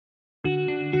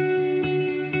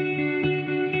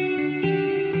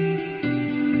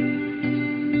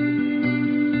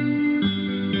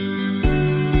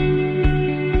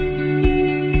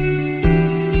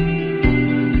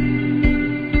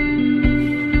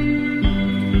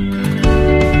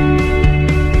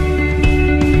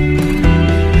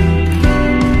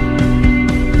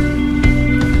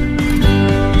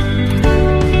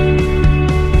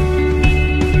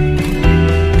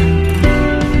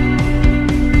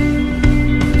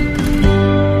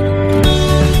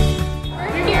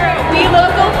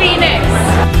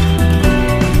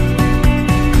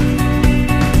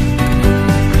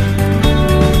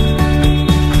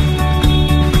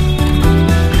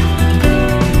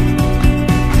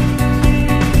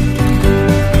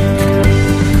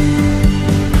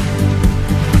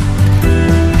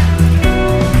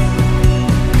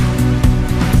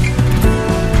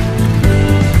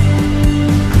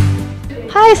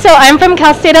So I'm from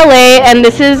Cal State LA, and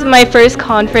this is my first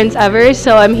conference ever,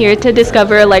 so I'm here to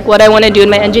discover like what I want to do in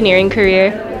my engineering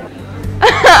career.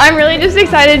 I'm really just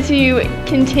excited to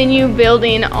continue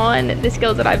building on the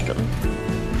skills that I've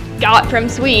got from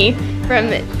SWE,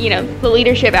 from the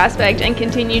leadership aspect, and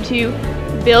continue to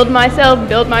build myself,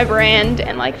 build my brand,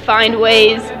 and like find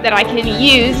ways that I can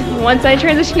use once I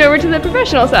transition over to the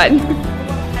professional side.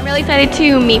 I'm really excited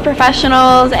to meet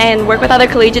professionals and work with other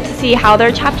collegiates to see how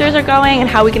their chapters are going and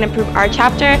how we can improve our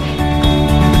chapter.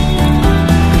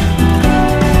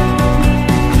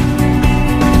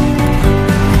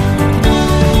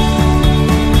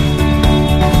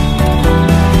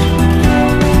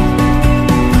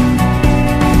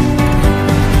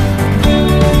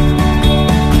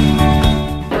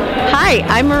 Hi,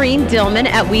 I'm Maureen Dillman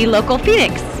at We Local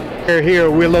Phoenix. We're here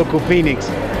at We Local Phoenix,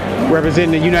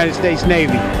 representing the United States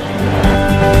Navy.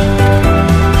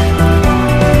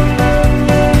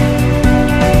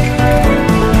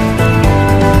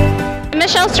 I'm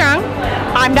Michelle Strong.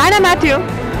 I'm Dinah Matthew.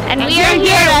 And we are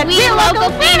here at We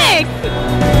Local Phoenix.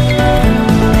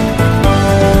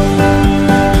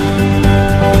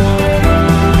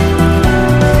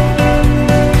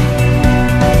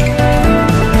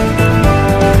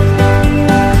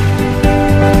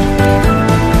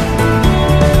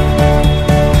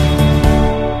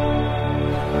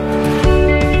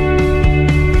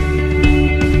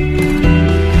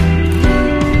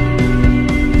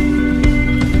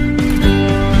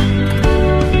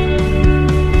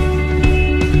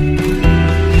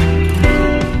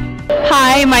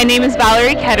 Hi, my name is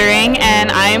Valerie Kettering,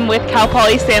 and I'm with Cal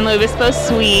Poly San Luis Obispo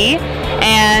SWE.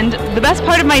 And the best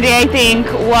part of my day, I think,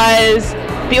 was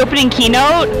the opening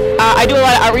keynote. I do a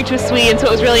lot of outreach with SWE, and so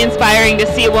it was really inspiring to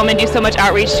see a woman do so much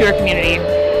outreach to her community.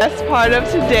 The best part of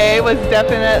today was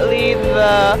definitely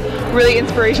the really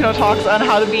inspirational talks on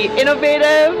how to be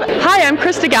innovative. Hi, I'm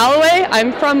Krista Galloway.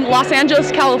 I'm from Los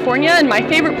Angeles, California, and my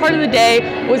favorite part of the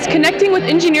day was connecting with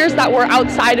engineers that were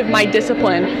outside of my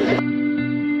discipline.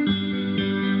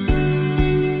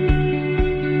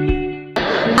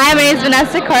 Hi, my name is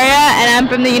Vanessa Correa, and I'm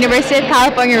from the University of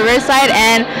California, Riverside,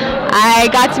 and I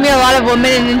got to meet a lot of women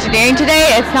in engineering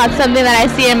today. It's not something that I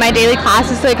see in my daily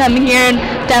classes, so coming here and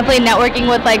definitely networking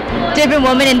with like different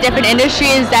women in different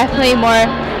industries definitely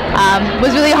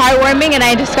was really heartwarming, and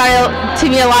I just got to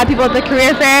meet a lot of people at the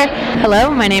career fair.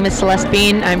 Hello, my name is Celeste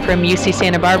Bean. I'm from UC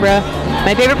Santa Barbara.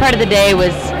 My favorite part of the day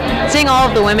was seeing all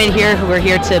of the women here who are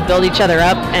here to build each other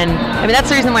up, and I mean that's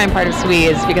the reason why I'm part of SWE,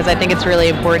 is because I think it's really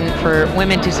important for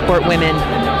women to support women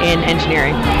in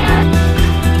engineering.